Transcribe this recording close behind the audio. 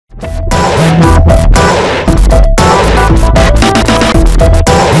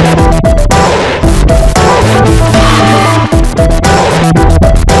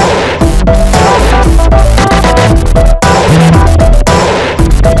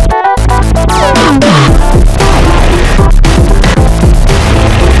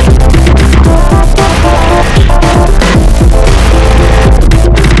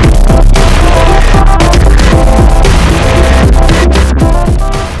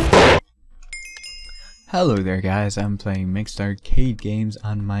Hello there guys, I'm playing mixed arcade games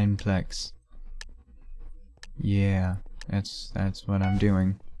on Mineplex. Yeah, that's what I'm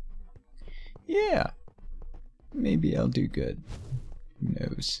doing. Yeah, maybe I'll do good. Who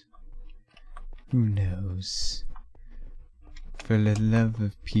knows? Who knows? For the love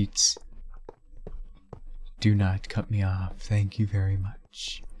of Pete, do not cut me off. Thank you very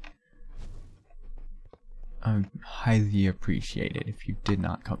much. I highly appreciate it if you did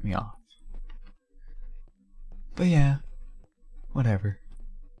not cut me off. But yeah, whatever.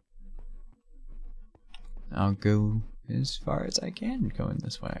 I'll go as far as I can going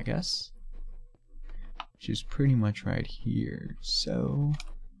this way, I guess. Which is pretty much right here, so...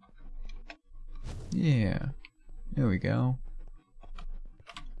 yeah, there we go.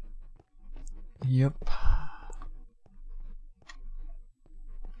 Yep.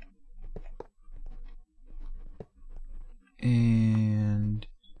 And...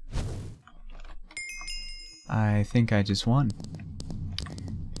 I think I just won.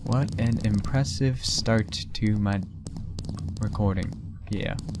 What an impressive start to my recording.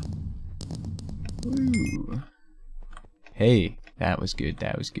 Yeah. Woo. Hey, that was good,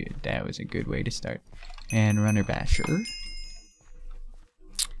 that was good. That was a good way to start. And Runner Basher.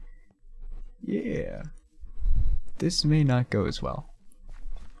 Yeah. This may not go as well.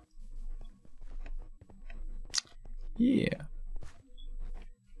 Yeah.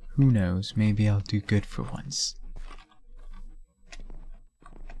 Who knows, maybe I'll do good for once.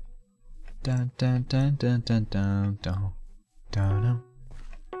 Dun dun dun dun dun dun dun dun dun.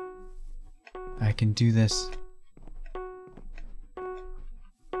 I can do this.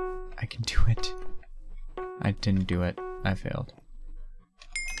 I can do it. I didn't do it. I failed.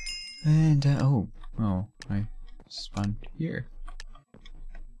 And oh, I spawned here.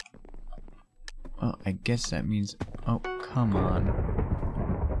 Well, I guess that means, oh, come on.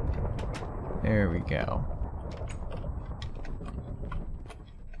 There we go.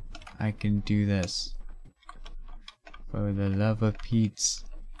 I can do this. For the love of Pete,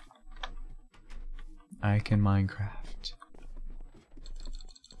 I can Minecraft.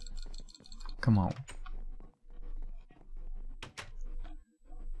 Come on.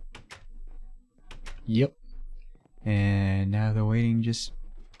 Yep. And now the waiting just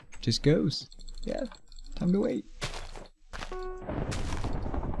goes. Yeah, time to wait.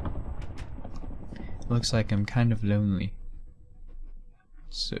 Looks like I'm kind of lonely.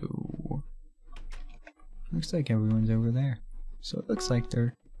 So looks like everyone's over there. So it looks like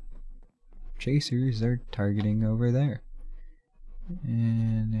their chasers are targeting over there.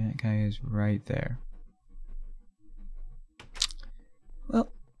 And that guy is right there.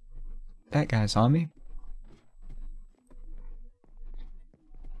 Well, that guy saw me.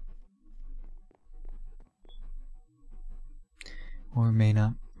 Or may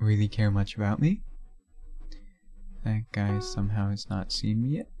not really care much about me. That guy somehow has not seen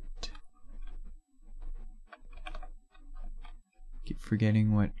me yet. Keep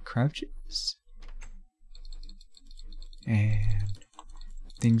forgetting what crouch is. And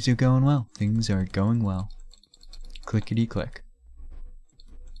things are going well. Things are going well. Clickety click.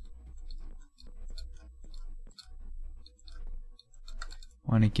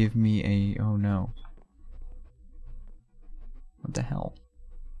 Want to give me a... oh no. What the hell?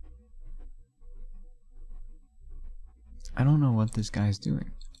 I don't know what this guy's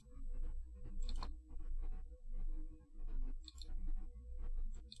doing.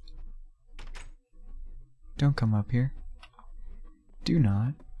 Don't come up here. Do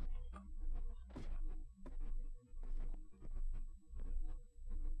not.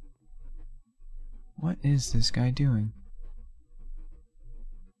 What is this guy doing?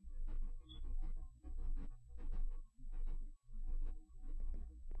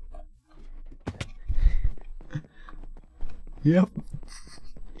 Yep.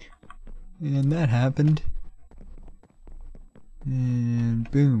 And that happened. And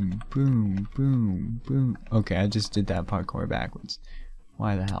boom, boom, boom, boom. Okay, I just did that parkour backwards.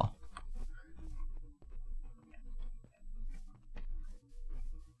 Why the hell?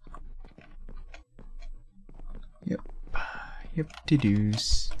 Yep. Yep,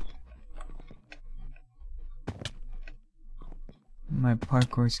 to-do's. My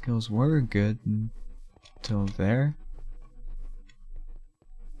parkour skills were good until there.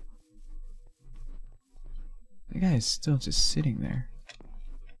 The guy is still just sitting there.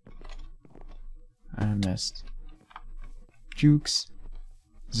 I missed. Jukes.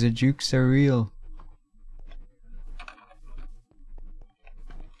 The jukes are real.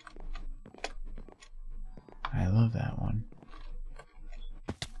 I love that one.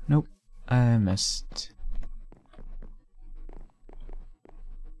 Nope. I missed.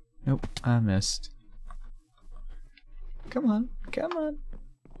 Nope, I missed. Come on, come on.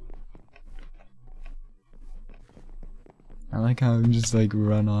 I like how I'm just like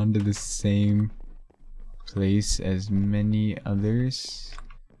run onto the same place as many others.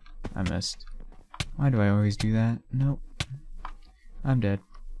 I missed. Why do I always do that? Nope. I'm dead.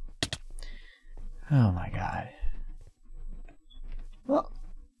 Oh my god. Well,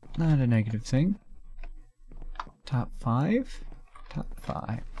 not a negative thing. Top 5? Top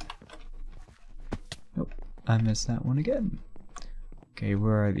 5. Nope. I missed that one again. Okay,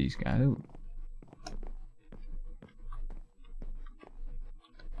 where are these guys? Ooh.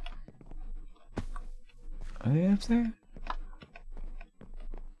 Are they up there?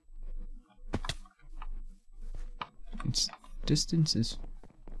 Its distance is...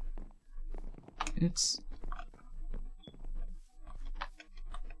 It's...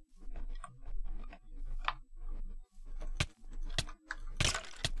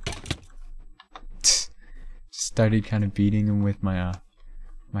 Started kind of beating him with my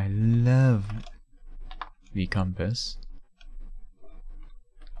my lovely compass.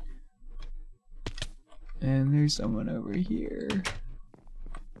 And there's someone over here.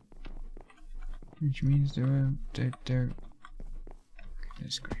 Which means they're goodness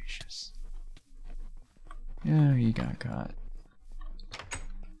gracious. Yeah, he got caught.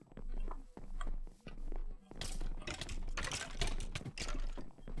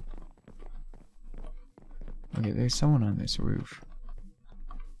 Okay, there's someone on this roof.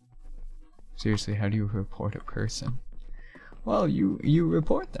 Seriously, how do you report a person? Well, you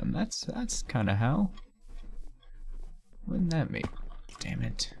report them. That's kind of how. Wouldn't that be? Damn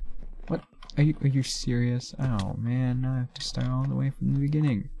it! What? Are you serious? Oh man, now I have to start all the way from the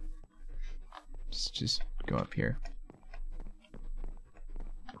beginning. Just go up here.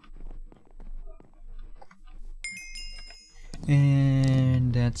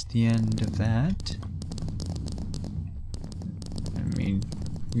 And that's the end of that. I mean,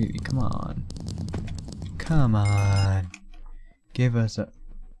 really, come on. Come on. Give us a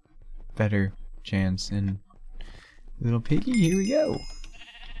better chance. And little piggy, here we go.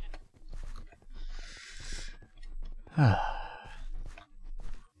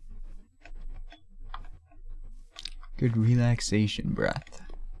 Good relaxation breath.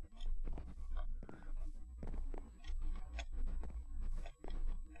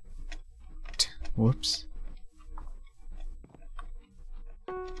 Whoops.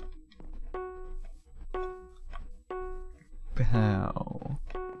 Pow.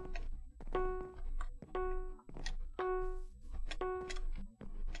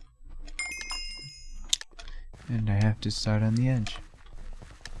 And I have to start on the edge.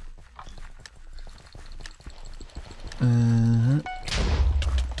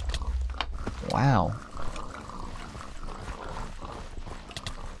 Wow.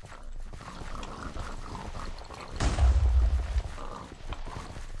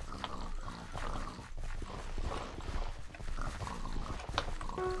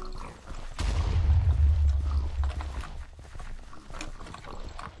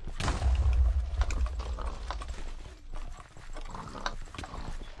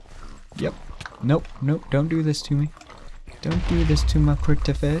 Yep. Nope, nope, don't do this to me. Don't do this to my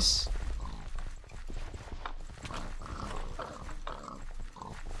pretty face.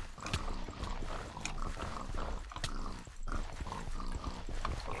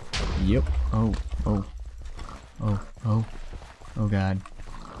 Yep. Oh, oh. Oh, oh. Oh god.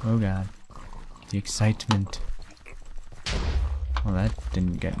 Oh god. The excitement. Well, that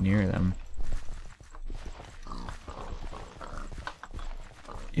didn't get near them.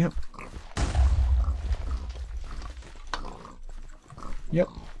 Yep. Yep.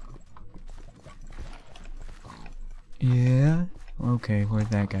 Yeah. Okay, where'd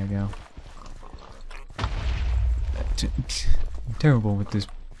that guy go? I'm terrible with this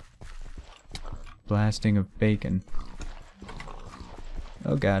blasting of bacon.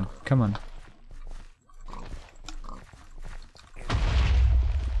 Oh god, come on.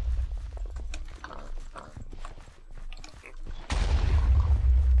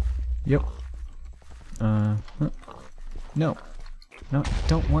 Yep. No. No,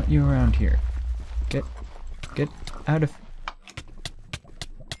 don't want you around here. Get out of...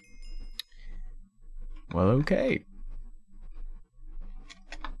 Well, okay.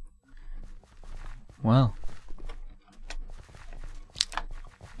 Well.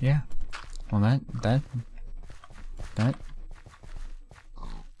 Yeah. Well,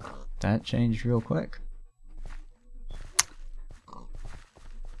 that changed real quick.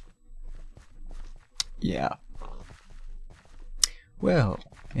 Yeah. Well,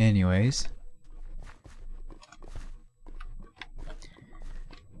 anyways.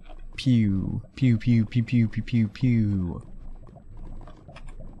 Pew, pew, pew, pew, pew, pew, pew, pew.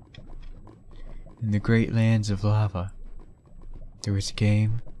 In the great lands of lava, there was a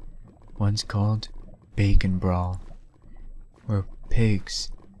game once called Bacon Brawl, where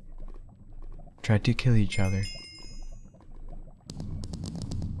pigs tried to kill each other.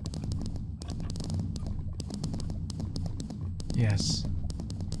 Yes,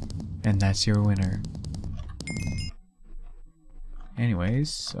 and that's your winner.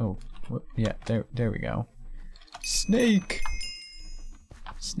 Anyways, oh, yeah, there we go. Snake!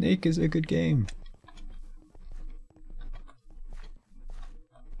 Snake is a good game.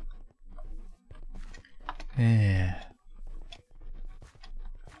 Yeah.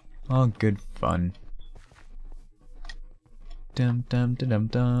 All good fun. Dum dum da dum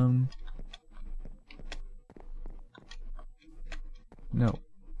dum. No.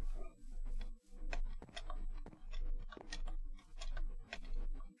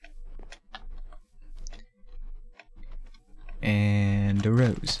 And a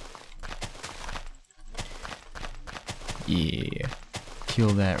rose. Yeah. Kill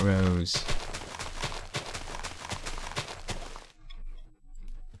that rose.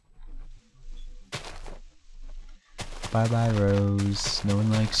 Bye bye, Rose. No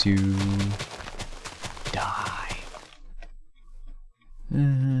one likes you. Die.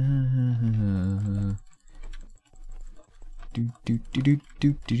 Do.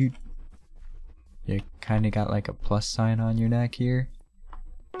 You kind of got like a plus sign on your neck here.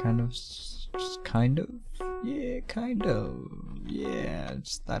 Kind of. Kind of. Yeah, kind of. Yeah,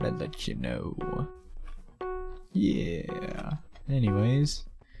 just thought I'd let you know. Yeah. Anyways,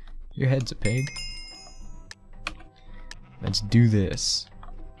 your head's a pig. Let's do this.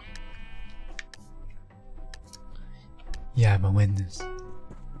 Yeah, I'm gonna win this.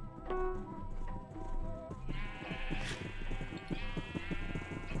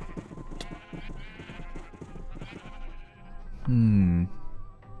 And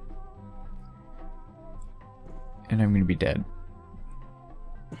I'm gonna be dead.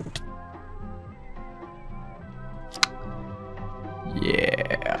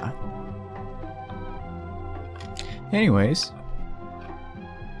 Yeah. Anyways,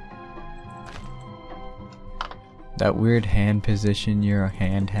 that weird hand position your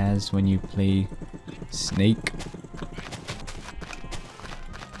hand has when you play Snake.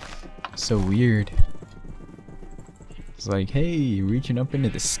 So weird. It's like, hey, you're reaching up into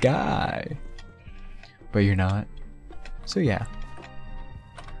the sky. But you're not. So yeah.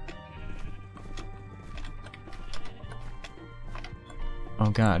 Oh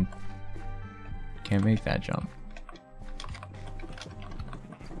god. Can't make that jump.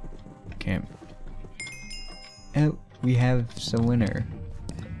 Can't. Oh, we have a winner.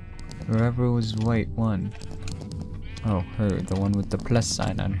 Whoever was white won. Oh, her, the one with the plus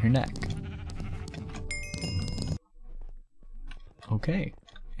sign on her neck. Okay.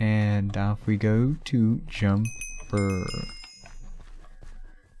 And off we go to Jumper.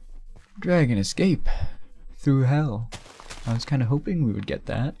 Dragon escape through hell. I was kind of hoping we would get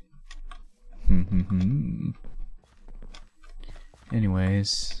that.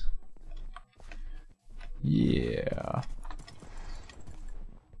 Anyways. Yeah.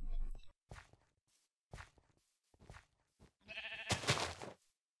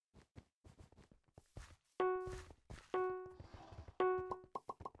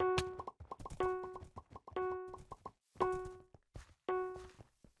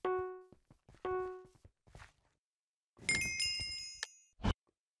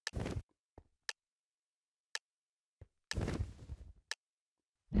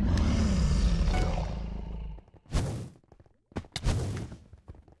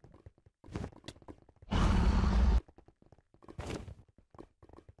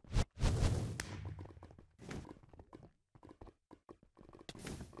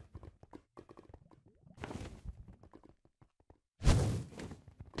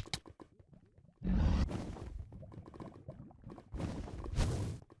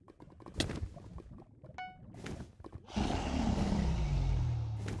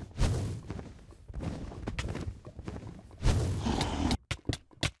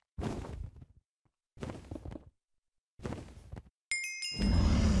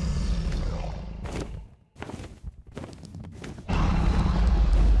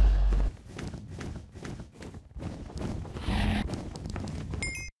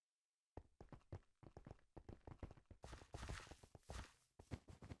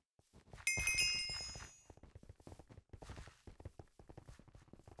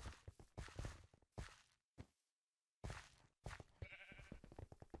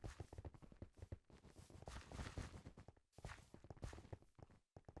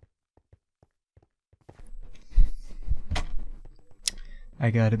 I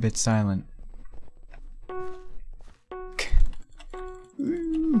got a bit silent.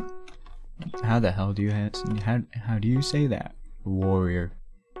 How the hell do you how do you say that? Warrior.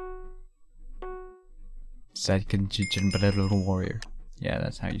 Second little warrior. Yeah,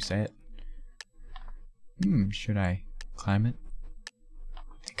 that's how you say it. Should I climb it? I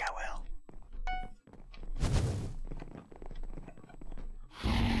think I will.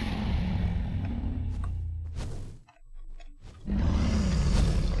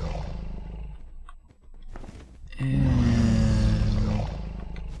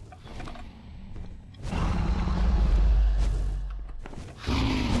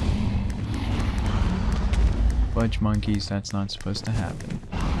 Fudge monkeys, that's not supposed to happen.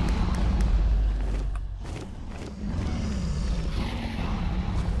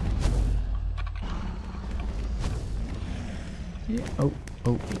 Yeah. Oh,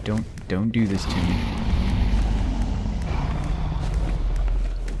 don't do this to me.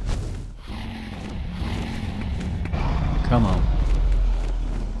 Come on.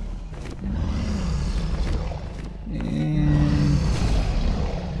 And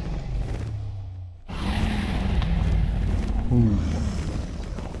ooh.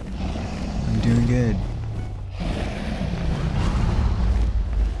 I'm doing good.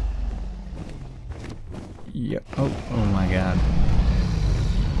 Yep. Oh my god.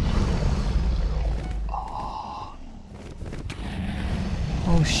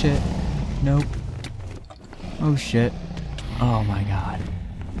 Oh shit. Nope. Oh shit. Oh my god.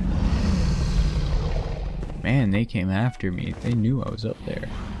 Man, they came after me. They knew I was up there.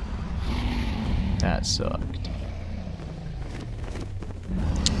 That sucked.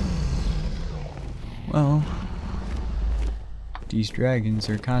 Well, these dragons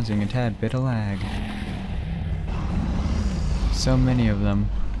are causing a tad bit of lag. So many of them.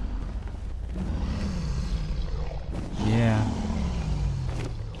 Yeah.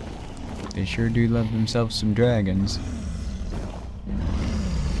 They sure do love themselves some dragons.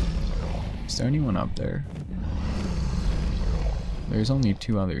 Is there anyone up there? There's only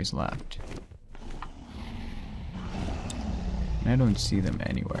 2 others left. I don't see them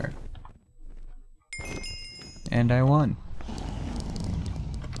anywhere. And I won.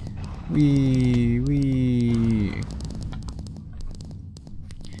 Wee.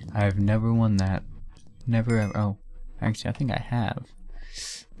 I've never won that. Never ever. Oh, actually, I think I have.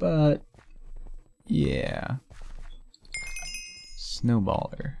 But yeah.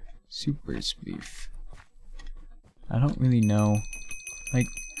 Snowballer. Super spleef. I don't really know. Like,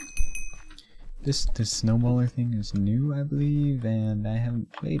 this snowballer thing is new, I believe, and I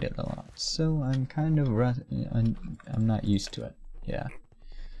haven't played it a lot. So I'm kind of I'm not used to it. Yeah.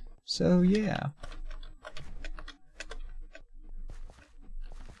 So yeah.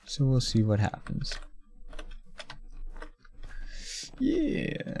 So we'll see what happens.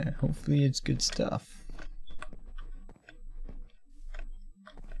 Yeah, hopefully it's good stuff.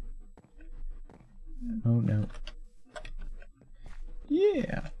 Oh no.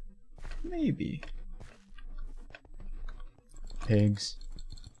 Yeah, maybe. Pigs.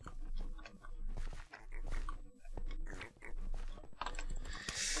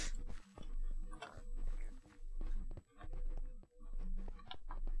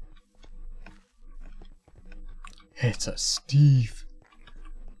 It's a Steve.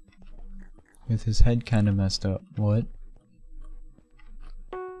 With his head kind of messed up. What?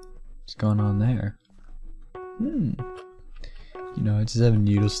 What's going on there? You know, I just have a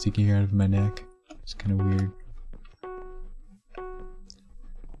needle sticking out of my neck. It's kind of weird.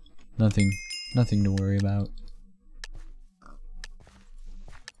 Nothing to worry about.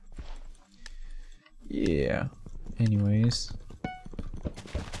 Yeah. Anyways.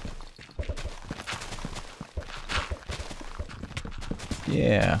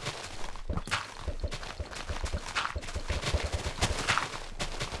 Yeah.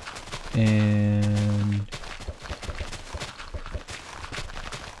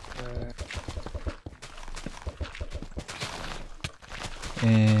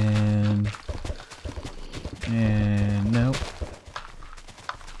 And nope.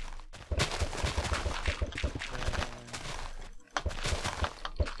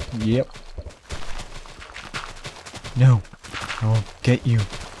 Yep. No. I will get you.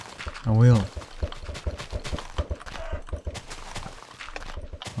 I will.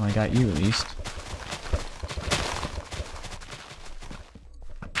 Well, I got you at least.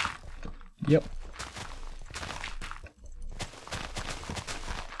 Yep.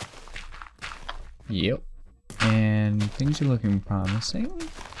 Yep. And things are looking promising.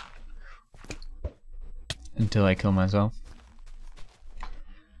 Until I kill myself.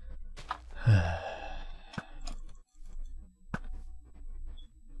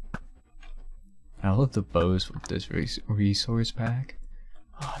 I love the bows with this resource pack.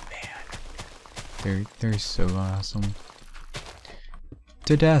 Oh man. They're so awesome.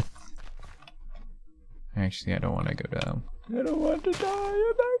 To death. Actually, I don't want to go down. I don't want to die.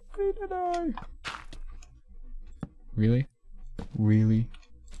 I'm actually to die. Really? Really?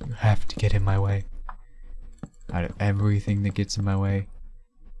 You have to get in my way. Out of everything that gets in my way,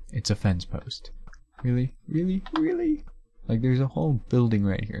 it's a fence post. Really? Really? Really? Like, there's a whole building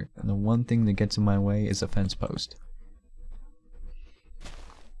right here, and the one thing that gets in my way is a fence post.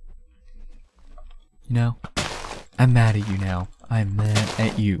 You know, I'm mad at you now. I'm mad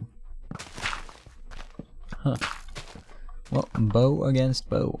at you. Huh. Well, bow against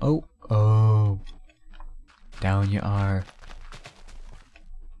bow. Oh. Oh. Down you are.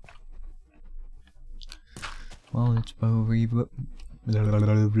 Well, it's bow v bow.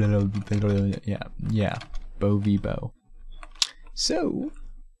 Yeah. Bow v bow. So,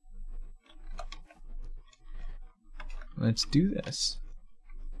 let's do this.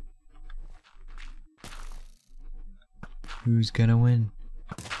 Who's gonna win?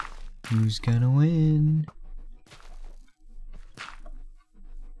 Who's gonna win?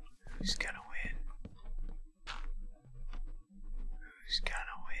 Who's gonna win? Who's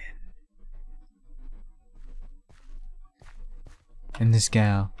gonna win? And this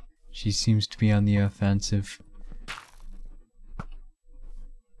gal, she seems to be on the offensive.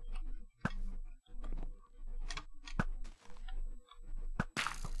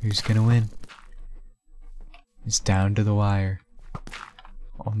 Who's gonna win? It's down to the wire.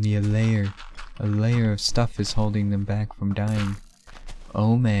 Only a layer of stuff is holding them back from dying.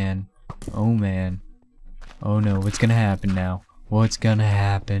 Oh man. Oh man. Oh no, what's gonna happen now? What's gonna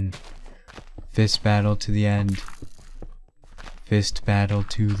happen? Fist battle to the end. Fist battle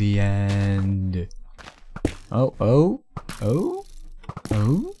to the end. Oh, oh, oh,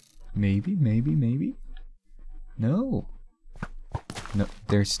 oh. Maybe, maybe, maybe. No. No,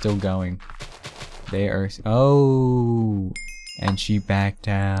 they're still going. They are. Oh! And she backed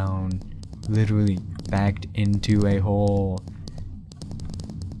down. Literally backed into a hole.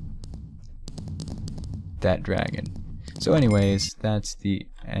 That dragon. So anyways, that's the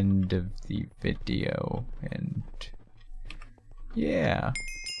end of the video. And yeah.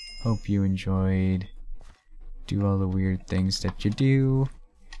 Hope you enjoyed. Do all the weird things that you do.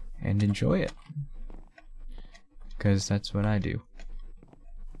 And enjoy it. Because that's what I do.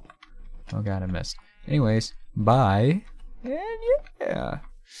 Oh god, I missed. Anyways, bye. And yeah.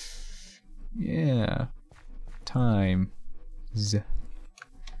 Yeah. Time.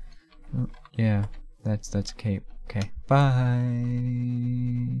 Oh, yeah. That's a cape. Okay.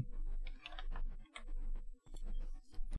 Bye.